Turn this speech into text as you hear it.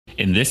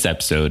In this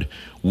episode,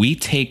 we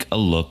take a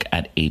look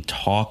at a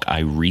talk I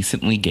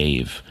recently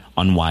gave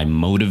on why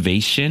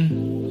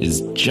motivation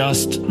is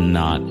just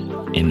not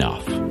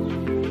enough.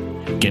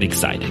 Get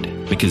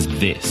excited, because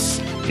this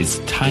is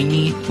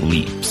Tiny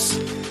Leaps,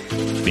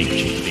 Big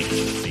Change.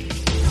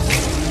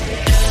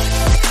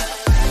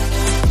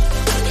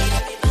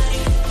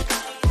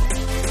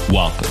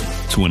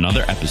 Welcome to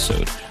another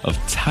episode of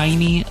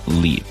Tiny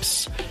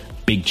Leaps,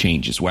 Big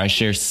Changes, where I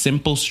share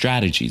simple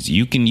strategies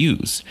you can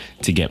use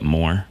to get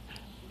more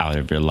out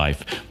of your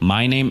life.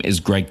 My name is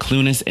Greg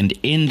Clunas, and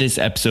in this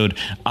episode,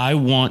 I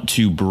want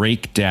to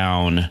break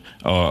down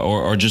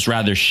or just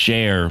rather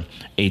share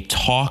a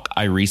talk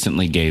I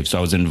recently gave. So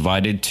I was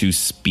invited to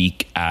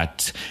speak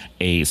at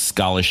a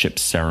scholarship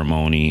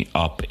ceremony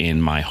up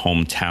in my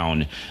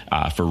hometown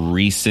for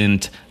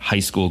recent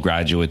high school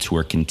graduates who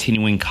are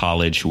continuing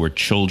college, who are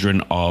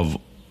children of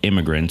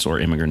immigrants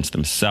or immigrants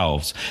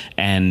themselves.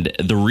 And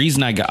the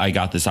reason I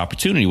got this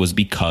opportunity was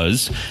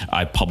because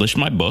I published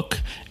my book,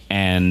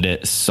 and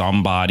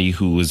somebody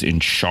who was in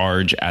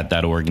charge at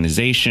that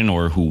organization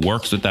or who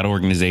works with that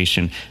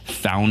organization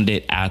found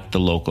it at the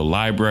local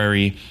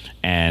library,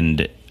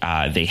 and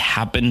they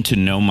happened to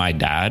know my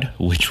dad,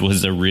 which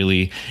was a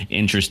really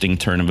interesting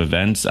turn of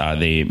events.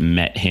 They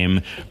met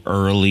him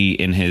early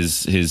in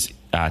his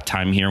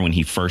time here when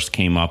he first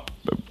came up,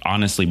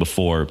 honestly,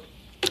 before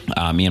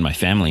me and my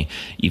family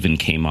even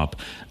came up.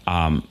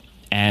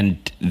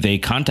 And they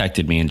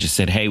contacted me and just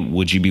said, hey,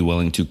 would you be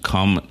willing to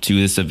come to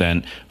this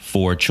event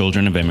for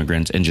children of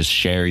immigrants and just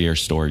share your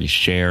story,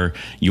 share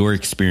your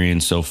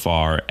experience so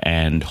far,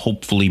 and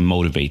hopefully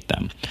motivate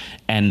them?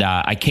 And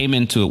I came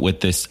into it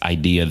with this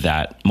idea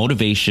that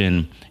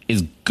motivation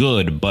is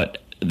good, but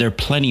they're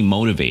plenty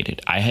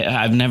motivated.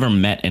 I've never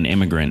met an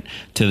immigrant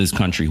to this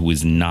country who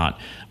is not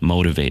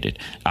motivated.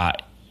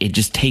 It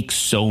just takes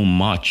so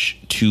much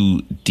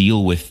to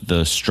deal with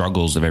the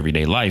struggles of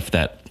everyday life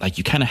that, like,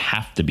 you kind of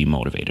have to be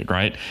motivated,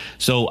 right?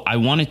 So I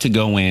wanted to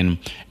go in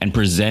and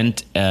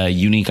present a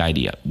unique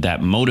idea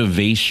that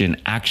motivation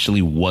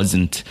actually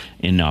wasn't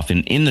enough.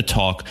 And in the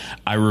talk,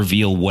 I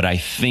reveal what I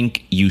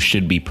think you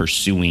should be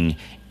pursuing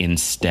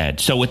instead.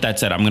 So with that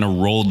said, I'm going to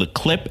roll the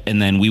clip,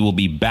 and then we will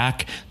be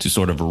back to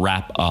sort of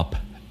wrap up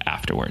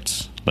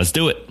afterwards. Let's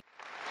do it.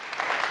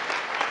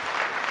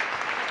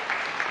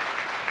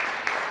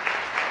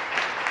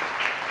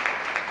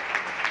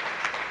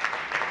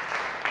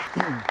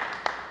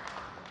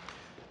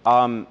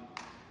 Can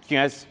you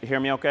guys hear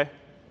me okay?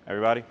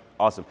 Everybody?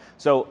 Awesome.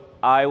 So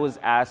I was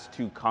asked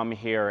to come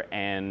here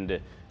and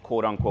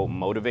quote unquote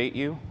motivate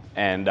you.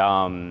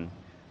 And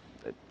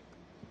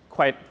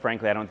quite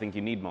frankly, I don't think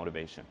you need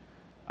motivation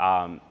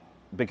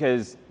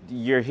because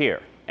you're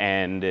here.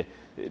 And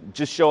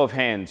just show of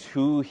hands,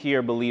 who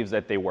here believes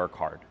that they work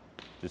hard?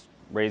 Just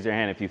raise your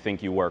hand if you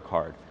think you work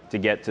hard to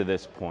get to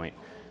this point.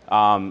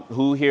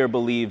 Who here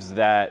believes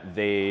that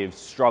they've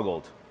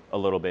struggled a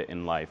little bit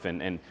in life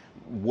and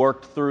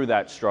worked through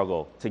that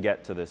struggle to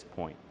get to this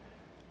point?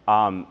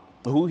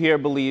 Who here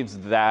believes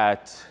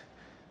that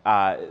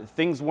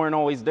things weren't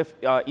always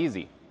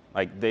easy?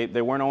 Like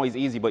they weren't always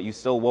easy, but you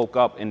still woke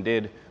up and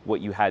did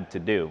what you had to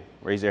do?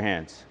 Raise your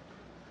hands.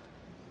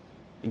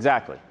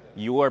 Exactly.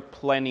 You are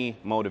plenty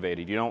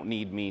motivated. You don't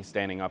need me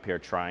standing up here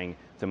trying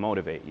to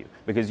motivate you,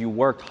 because you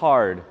worked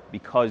hard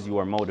because you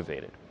are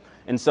motivated.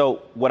 And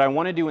so what I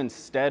want to do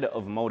instead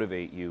of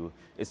motivate you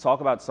is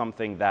talk about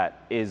something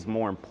that is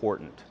more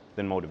important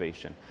than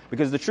motivation.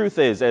 Because the truth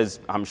is, as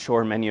I'm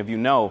sure many of you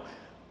know,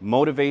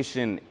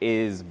 motivation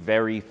is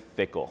very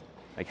fickle.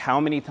 Like, how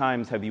many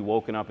times have you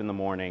woken up in the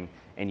morning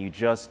and you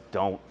just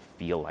don't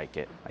feel like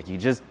it? Like, you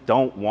just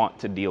don't want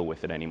to deal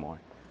with it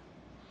anymore.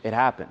 It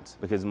happens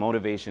because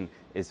motivation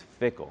is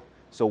fickle.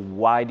 So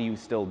why do you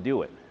still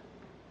do it?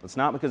 It's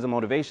not because of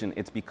motivation,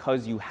 it's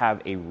because you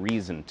have a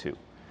reason to.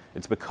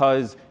 It's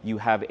because you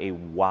have a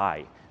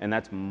why, and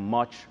that's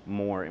much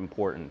more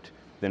important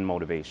than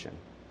motivation.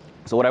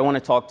 So what I want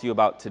to talk to you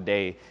about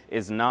today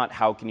is not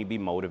how can you be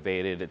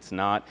motivated. It's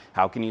not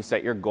how can you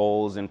set your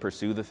goals and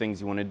pursue the things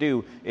you want to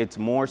do. It's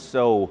more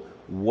so,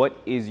 what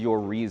is your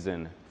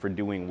reason for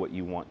doing what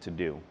you want to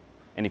do?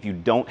 And if you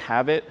don't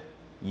have it,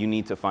 you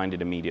need to find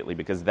it immediately,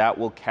 because that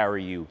will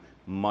carry you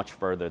much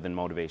further than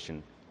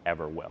motivation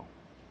ever will.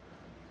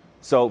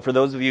 So for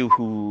those of you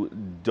who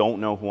don't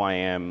know who I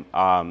am,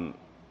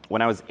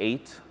 when I was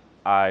 8,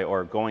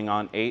 going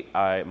on 8,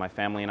 my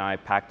family and I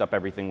packed up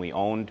everything we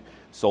owned,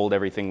 sold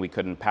everything we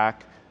couldn't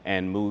pack,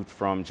 and moved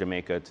from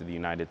Jamaica to the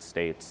United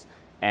States.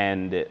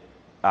 And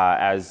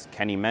as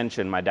Kenny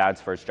mentioned, my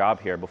dad's first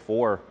job here,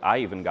 before I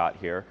even got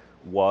here,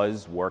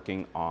 was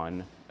working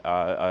on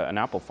an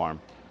apple farm.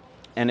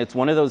 And it's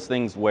one of those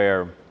things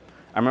where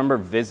I remember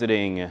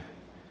visiting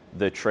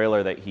the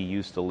trailer that he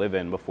used to live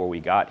in before we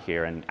got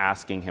here and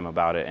asking him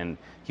about it. And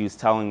he was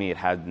telling me it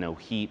had no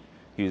heat.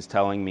 He was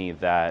telling me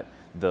that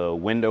the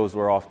windows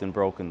were often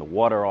broken, the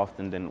water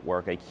often didn't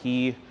work. Like,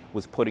 he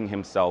was putting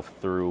himself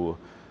through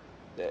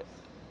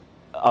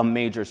a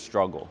major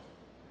struggle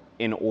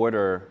in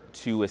order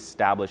to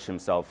establish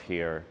himself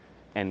here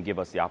and give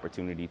us the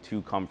opportunity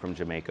to come from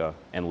Jamaica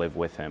and live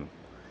with him.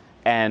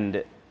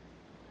 And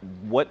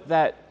what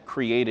that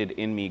created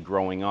in me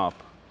growing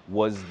up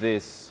was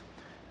this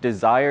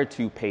desire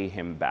to pay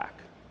him back.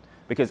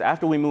 Because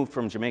after we moved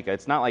from Jamaica,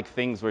 it's not like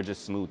things were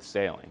just smooth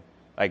sailing.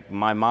 Like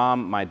my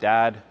mom, my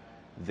dad,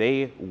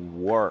 they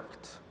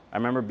worked. I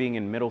remember being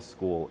in middle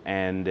school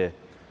and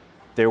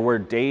there were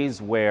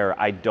days where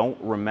I don't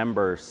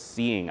remember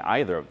seeing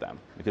either of them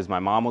because my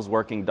mom was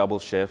working double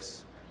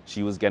shifts.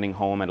 She was getting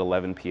home at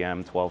 11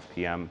 p.m., 12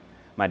 p.m.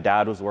 My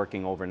dad was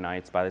working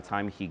overnights. By the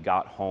time he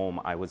got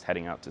home, I was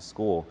heading out to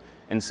school.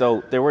 And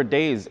so there were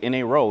days in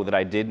a row that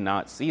I did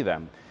not see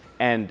them.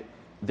 And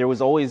there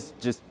was always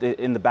just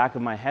in the back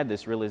of my head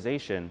this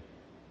realization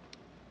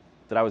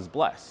that I was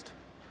blessed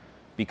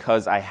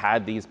because I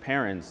had these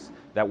parents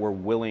that were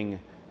willing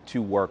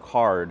to work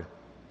hard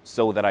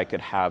so that I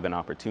could have an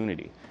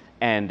opportunity.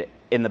 And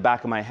in the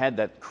back of my head,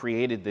 that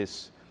created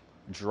this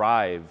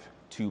drive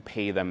to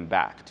pay them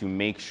back, to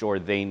make sure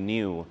they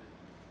knew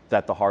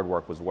that the hard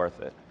work was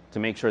worth it, to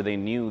make sure they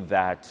knew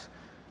that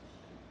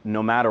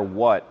no matter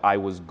what, I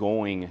was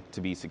going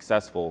to be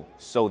successful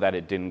so that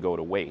it didn't go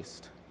to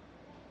waste.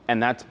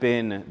 And that's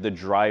been the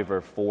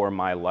driver for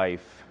my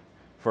life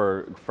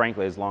for,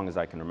 frankly, as long as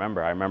I can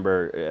remember. I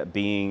remember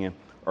being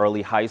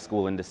early high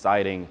school and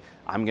deciding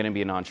I'm going to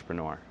be an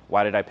entrepreneur.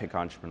 Why did I pick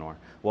entrepreneur?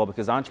 Well,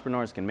 because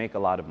entrepreneurs can make a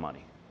lot of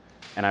money.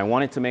 And I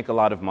wanted to make a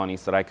lot of money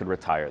so that I could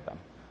retire them,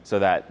 so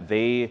that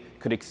they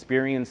could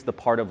experience the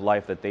part of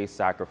life that they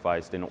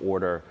sacrificed in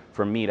order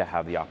for me to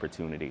have the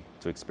opportunity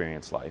to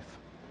experience life.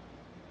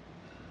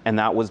 And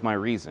that was my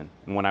reason.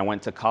 And when I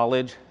went to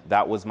college,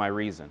 that was my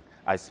reason.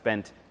 I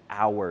spent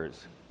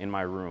hours in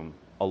my room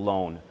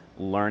alone,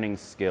 learning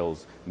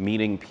skills,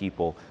 meeting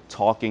people,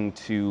 talking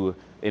to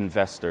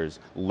investors,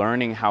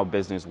 learning how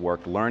business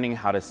worked, learning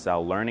how to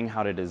sell, learning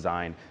how to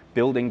design,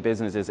 building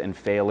businesses and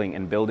failing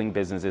and building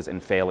businesses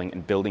and failing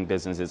and building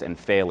businesses and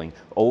failing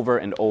over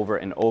and over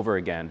and over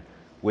again,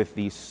 with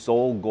the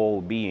sole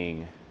goal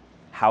being,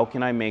 how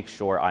can I make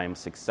sure I am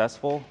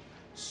successful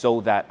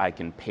so that I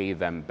can pay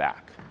them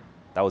back?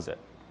 That was it.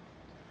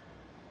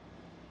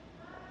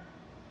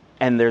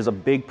 And there's a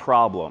big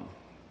problem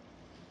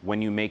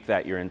when you make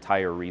that your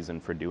entire reason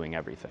for doing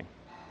everything.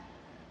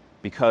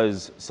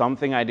 Because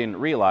something I didn't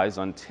realize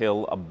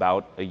until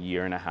about a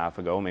year and a half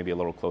ago, maybe a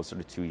little closer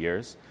to 2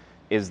 years,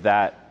 is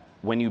that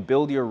when you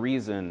build your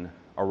reason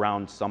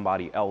around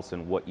somebody else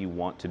and what you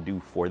want to do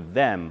for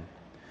them,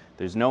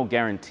 there's no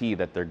guarantee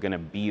that they're going to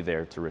be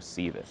there to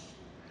receive it.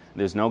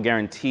 There's no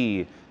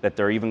guarantee that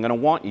they're even going to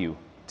want you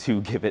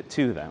to give it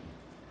to them.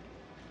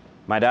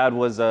 My dad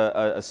was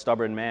a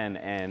stubborn man,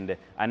 and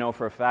I know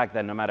for a fact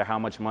that no matter how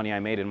much money I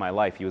made in my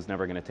life, he was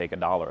never going to take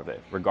 $1 of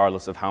it,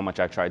 regardless of how much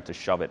I tried to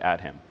shove it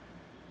at him.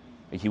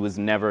 He was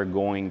never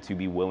going to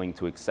be willing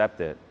to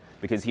accept it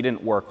because he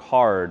didn't work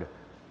hard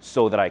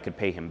so that I could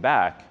pay him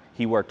back.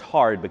 He worked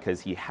hard because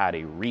he had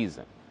a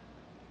reason.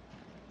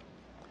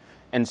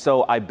 And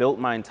so I built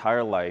my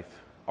entire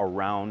life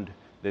around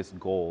this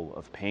goal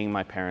of paying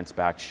my parents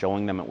back,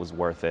 showing them it was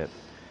worth it.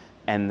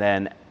 And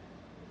then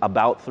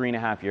about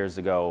 3.5 years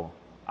ago,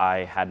 I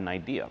had an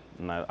idea.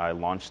 And I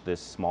launched this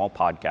small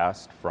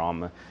podcast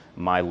from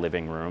my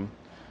living room.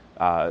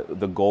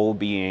 The goal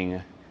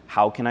being,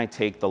 how can I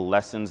take the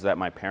lessons that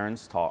my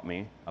parents taught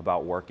me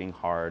about working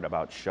hard,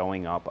 about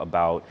showing up,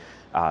 about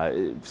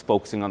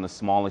focusing on the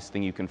smallest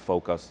thing you can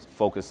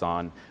focus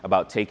on,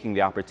 about taking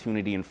the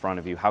opportunity in front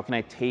of you? How can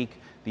I take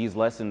these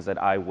lessons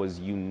that I was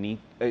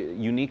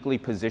uniquely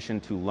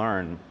positioned to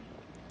learn,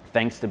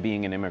 thanks to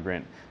being an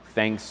immigrant,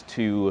 thanks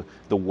to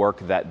the work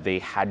that they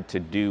had to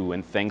do,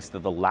 and thanks to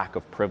the lack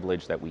of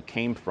privilege that we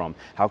came from?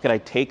 How could I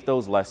take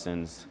those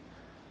lessons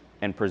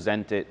and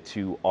present it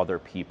to other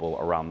people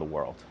around the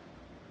world?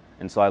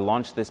 And so I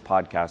launched this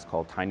podcast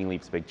called Tiny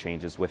Leaps, Big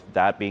Changes, with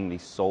that being the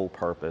sole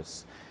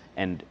purpose.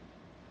 And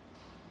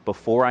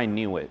before I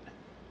knew it,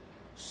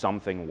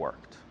 something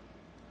worked.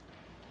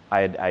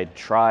 I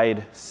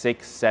tried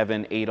 6,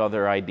 7, 8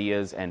 other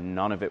ideas, and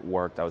none of it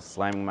worked. I was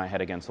slamming my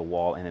head against a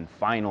wall, and then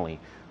finally,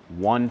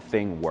 one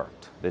thing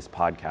worked, this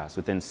podcast.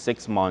 Within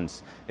 6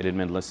 months, it had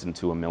been listened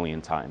to 1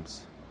 million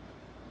times.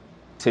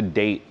 To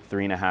date,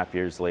 3.5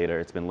 years later,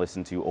 it's been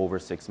listened to over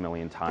 6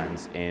 million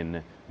times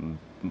in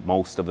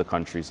most of the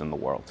countries in the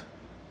world.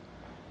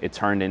 It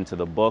turned into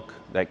the book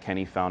that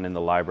Kenny found in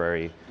the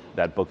library.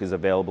 That book is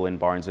available in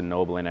Barnes &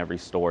 Noble and every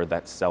store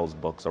that sells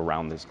books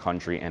around this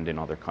country and in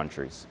other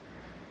countries.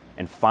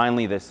 And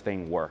finally, this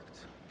thing worked.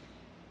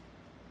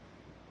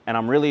 And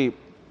I'm really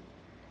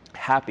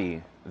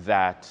happy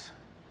that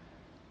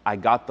I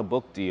got the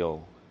book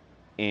deal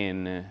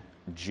in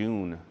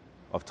June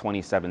of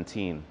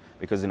 2017,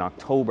 because in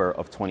October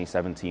of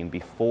 2017,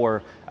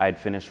 before I had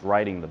finished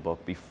writing the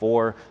book,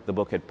 before the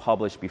book had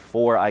published,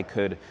 before I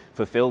could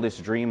fulfill this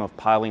dream of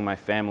piling my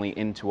family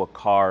into a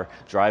car,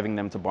 driving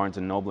them to Barnes &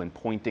 Noble and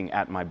pointing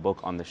at my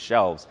book on the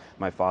shelves,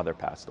 my father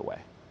passed away.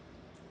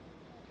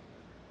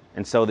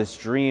 And so this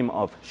dream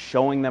of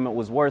showing them it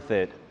was worth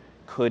it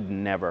could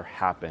never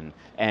happen.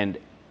 And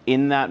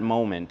in that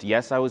moment,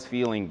 yes, I was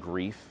feeling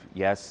grief.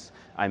 Yes,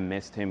 I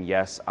missed him.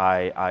 Yes,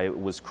 I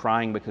was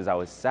crying because I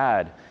was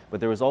sad. But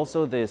there was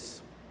also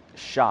this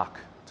shock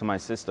to my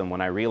system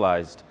when I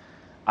realized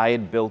I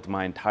had built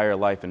my entire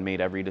life and made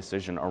every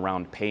decision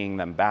around paying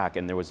them back,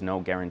 and there was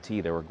no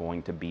guarantee they were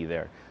going to be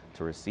there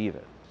to receive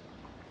it.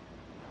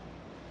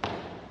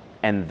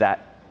 And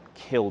that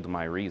killed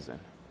my reason.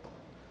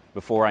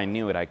 Before I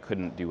knew it, I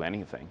couldn't do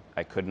anything.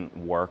 I couldn't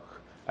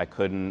work. I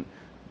couldn't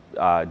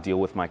deal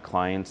with my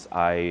clients.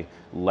 I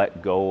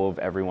let go of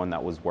everyone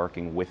that was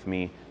working with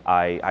me.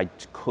 I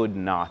could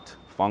not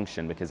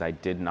function because I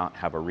did not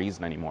have a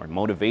reason anymore.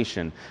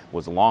 Motivation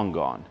was long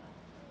gone.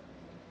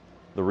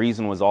 The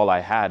reason was all I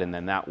had, and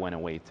then that went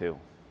away too.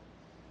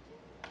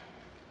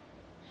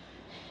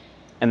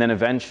 And then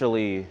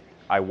eventually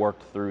I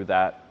worked through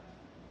that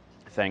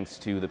thanks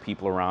to the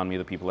people around me,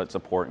 the people that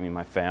support me,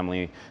 my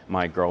family,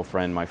 my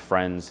girlfriend, my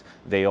friends.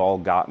 They all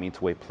got me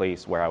to a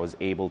place where I was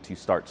able to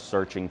start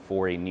searching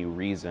for a new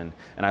reason.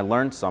 And I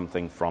learned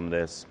something from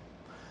this,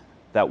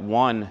 that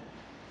one,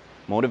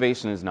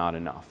 motivation is not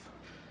enough.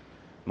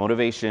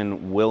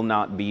 Motivation will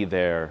not be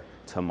there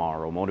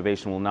tomorrow.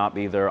 Motivation will not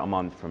be there a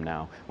month from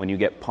now. When you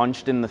get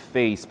punched in the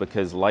face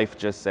because life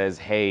just says,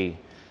 hey,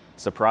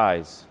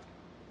 surprise,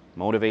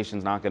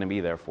 motivation's not going to be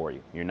there for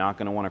you. You're not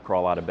going to want to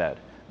crawl out of bed.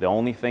 The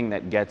only thing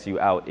that gets you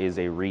out is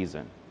a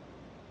reason.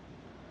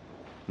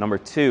 Number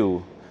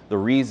two, the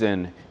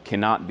reason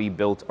cannot be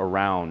built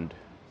around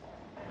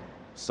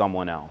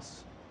someone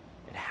else.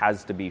 It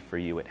has to be for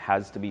you. It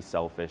has to be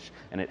selfish,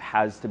 and it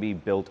has to be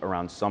built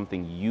around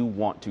something you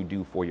want to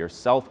do for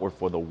yourself or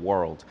for the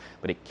world.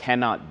 But it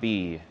cannot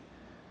be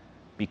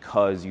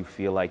because you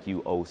feel like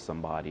you owe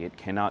somebody. It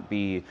cannot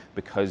be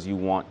because you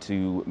want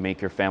to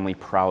make your family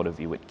proud of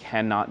you. It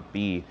cannot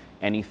be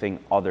anything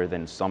other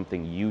than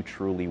something you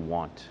truly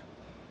want.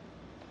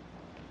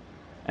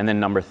 And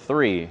then number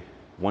three,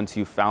 once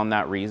you've found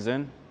that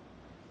reason,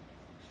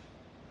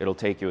 it'll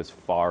take you as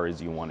far as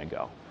you want to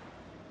go.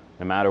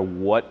 No matter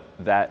what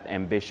that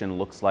ambition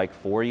looks like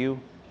for you,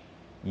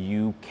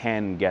 you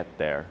can get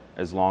there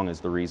as long as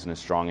the reason is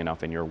strong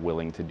enough and you're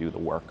willing to do the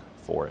work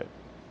for it.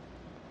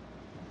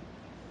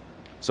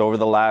 So over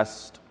the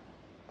last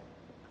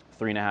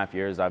 3.5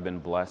 years, I've been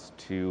blessed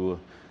to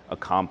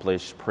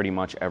accomplish pretty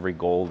much every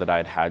goal that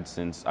I'd had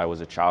since I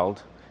was a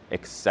child,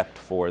 except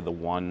for the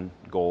one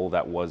goal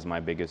that was my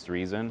biggest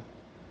reason.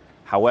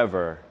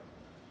 However,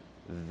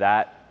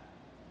 that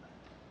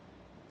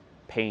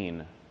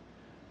pain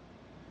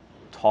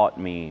taught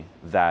me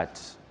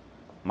that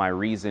my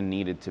reason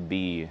needed to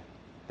be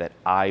that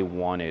I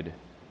wanted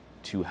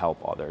to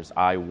help others.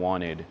 I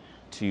wanted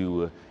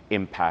to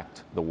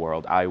impact the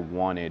world. I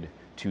wanted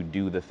to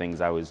do the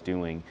things I was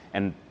doing.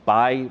 And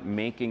by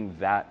making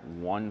that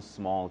one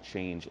small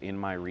change in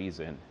my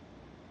reason,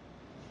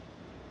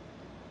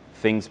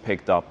 things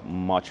picked up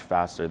much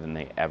faster than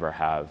they ever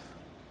have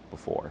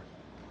before.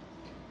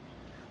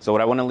 So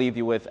what I want to leave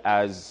you with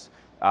as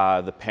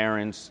the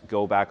parents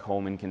go back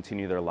home and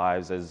continue their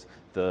lives, as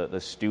the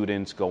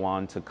students go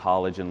on to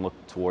college and look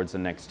towards the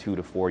next 2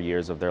 to 4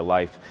 years of their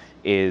life,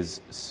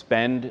 is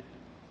spend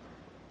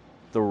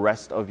the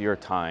rest of your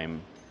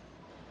time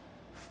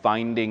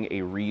finding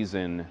a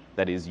reason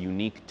that is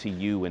unique to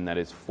you and that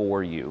is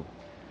for you.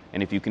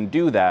 And if you can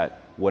do that,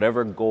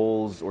 whatever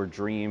goals or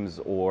dreams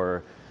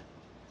or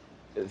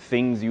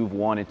things you've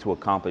wanted to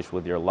accomplish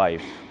with your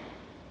life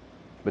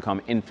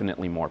become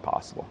infinitely more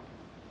possible.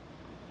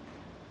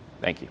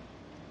 Thank you.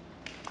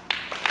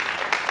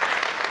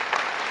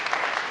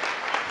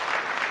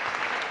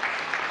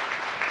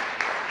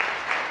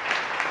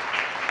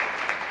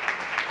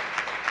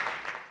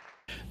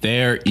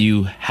 There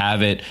you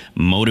have it.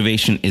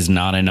 Motivation is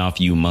not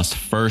enough. You must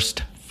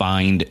first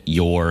find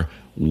your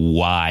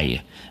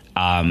why.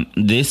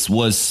 This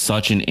was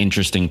such an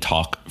interesting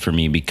talk for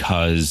me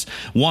because,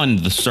 one,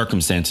 the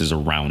circumstances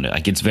around it,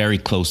 like, it's very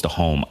close to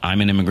home.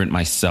 I'm an immigrant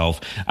myself.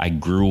 I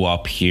grew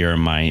up here.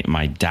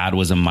 My dad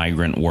was a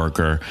migrant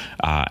worker,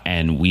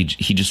 and he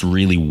just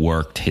really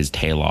worked his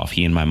tail off.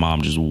 He and my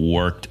mom just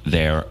worked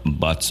their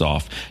butts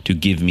off to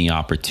give me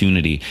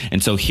opportunity.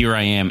 And so here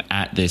I am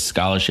at this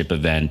scholarship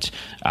event,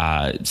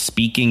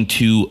 speaking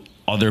to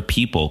other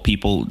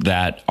people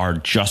that are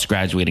just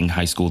graduating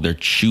high school. They're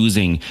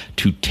choosing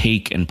to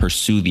take and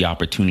pursue the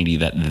opportunity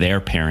that their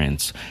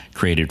parents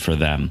created for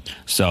them.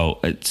 So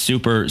it's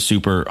super,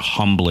 super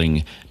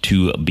humbling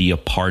to be a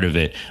part of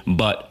it.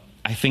 But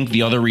I think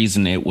the other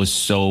reason it was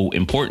so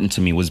important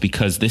to me was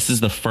because this is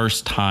the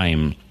first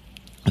time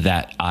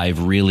that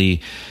I've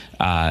really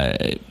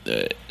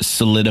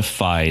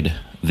solidified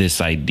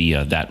this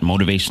idea that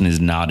motivation is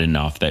not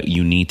enough, that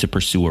you need to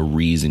pursue a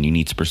reason, you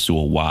need to pursue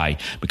a why,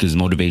 because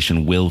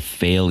motivation will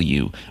fail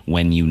you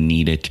when you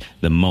need it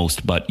the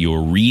most. But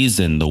your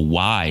reason, the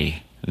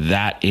why,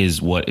 that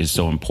is what is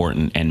so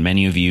important. And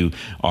many of you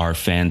are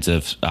fans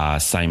of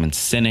Simon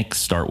Sinek,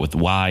 Start With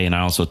Why. And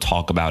I also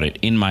talk about it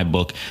in my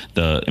book,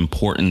 the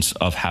importance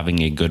of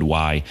having a good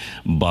why.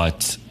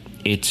 But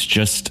it's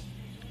just,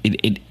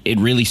 it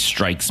really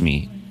strikes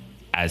me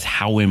as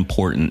how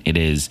important it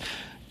is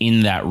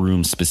in that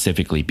room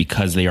specifically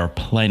because they are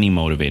plenty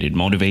motivated.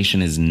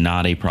 Motivation is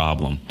not a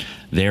problem.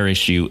 Their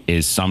issue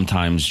is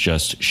sometimes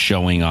just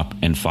showing up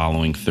and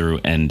following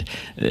through. And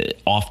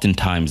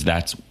oftentimes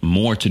that's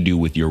more to do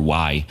with your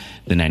why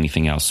than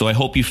anything else. So I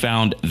hope you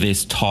found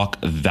this talk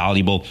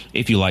valuable.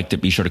 If you liked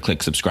it, be sure to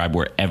click subscribe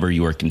wherever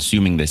you are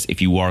consuming this.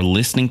 If you are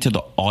listening to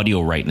the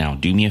audio right now,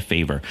 do me a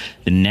favor.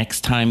 The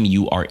next time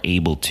you are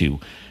able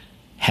to,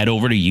 head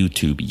over to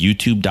YouTube,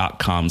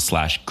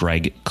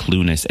 youtube.com/Greg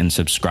Clunis, and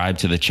subscribe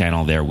to the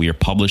channel there. We are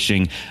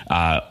publishing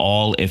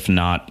all, if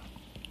not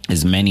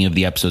as many of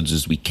the episodes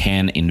as we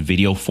can in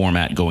video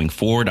format going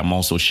forward. I'm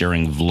also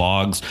sharing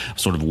vlogs,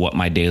 sort of what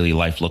my daily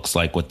life looks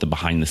like, what the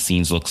behind the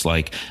scenes looks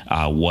like,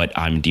 what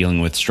I'm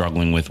dealing with,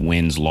 struggling with,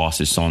 wins,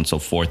 losses, so on and so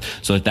forth.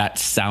 So if that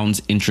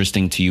sounds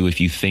interesting to you, if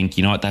you think,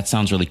 you know what, that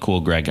sounds really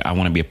cool, Greg, I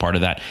want to be a part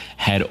of that,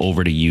 head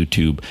over to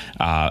YouTube.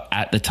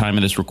 At the time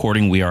of this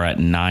recording, we are at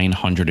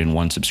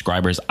 901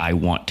 subscribers. I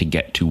want to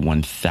get to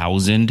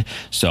 1,000.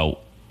 So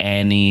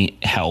any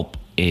help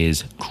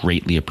is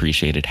greatly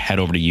appreciated. Head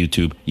over to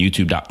YouTube,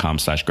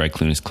 youtube.com/Greg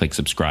Clunis, click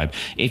subscribe.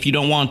 If you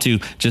don't want to,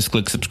 just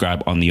click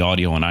subscribe on the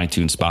audio on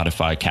iTunes,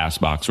 Spotify,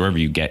 CastBox, wherever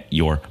you get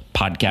your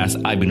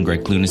podcasts. I've been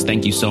Greg Clunis.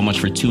 Thank you so much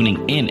for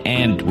tuning in.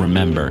 And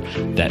remember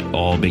that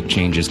all big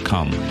changes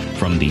come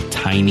from the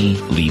tiny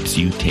leaps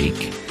you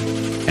take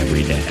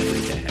every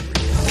day.